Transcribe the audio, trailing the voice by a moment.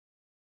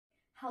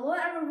Hello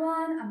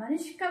everyone, I'm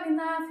Anishka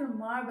Vinay from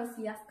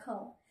Marbasia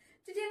School.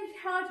 Today I'm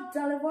here to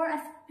deliver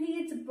a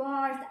speech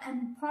about the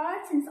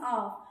importance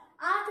of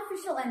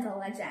artificial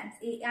intelligence,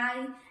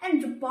 AI,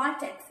 and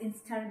robotics in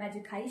STEM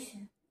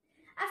education.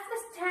 As we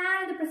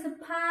stand at the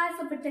precipice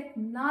of a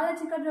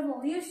technological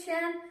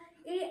revolution,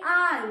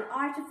 AI,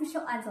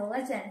 artificial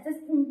intelligence,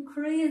 is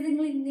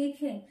increasingly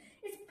making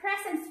its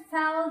presence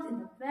felt in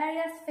the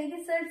various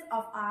phases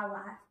of our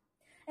life.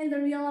 In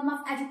the realm of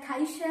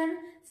education,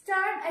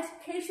 STEM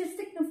education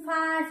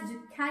signifies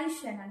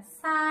education in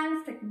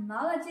science,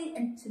 technology,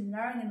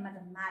 engineering, and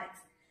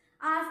mathematics,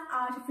 as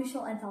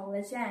artificial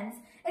intelligence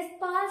is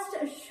poised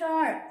to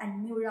assure a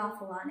new era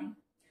of learning.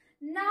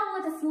 Now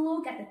let us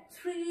look at the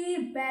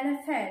three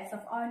benefits of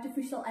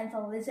artificial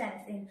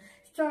intelligence in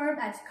STEM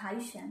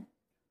education.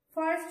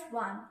 First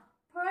one,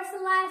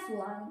 personalized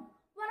learning.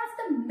 One of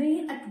the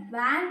main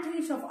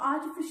advantages of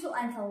artificial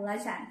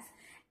intelligence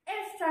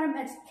in STEM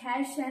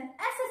education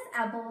is its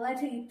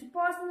ability to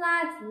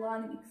personalize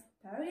learning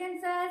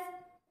experiences.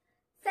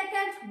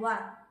 Second one,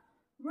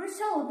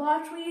 virtual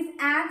laboratories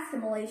and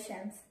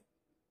simulations.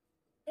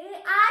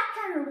 AI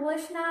can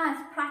revolutionize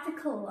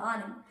practical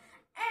learning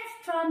in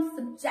STEM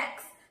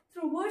subjects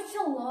through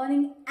virtual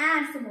learning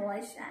and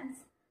simulations.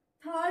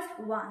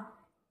 Third one,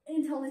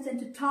 intelligent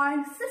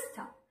tutoring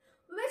system,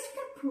 which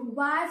can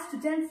provide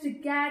students to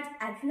get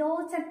a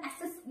real-time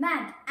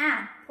assessment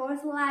and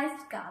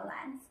personalized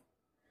guidelines.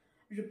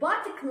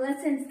 Robotic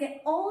lessons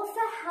can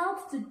also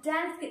help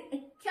students get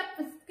equipped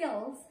with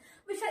skills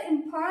which are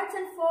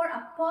important for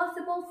a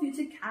possible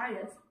future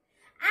careers.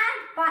 And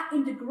by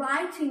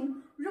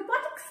integrating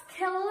robotic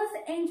skills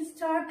into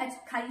STEM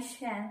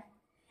education,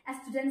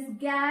 students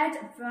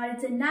get very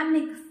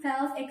dynamic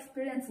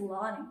self-experience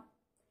learning.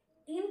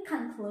 In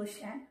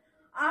conclusion,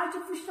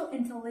 artificial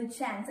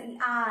intelligence,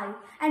 AI,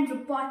 and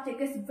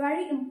robotics is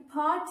very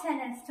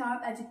important in STEM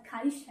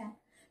education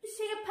to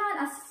shape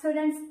a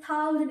student's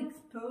thousand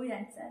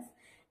experiences.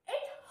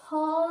 It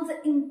holds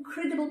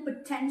incredible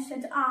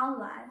potential to our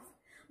lives,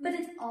 but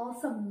it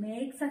also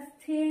makes us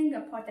think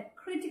about the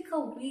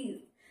critical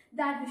ways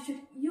that we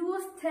should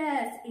use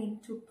this in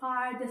to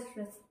part this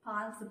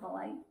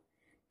responsibly.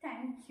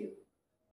 Thank you.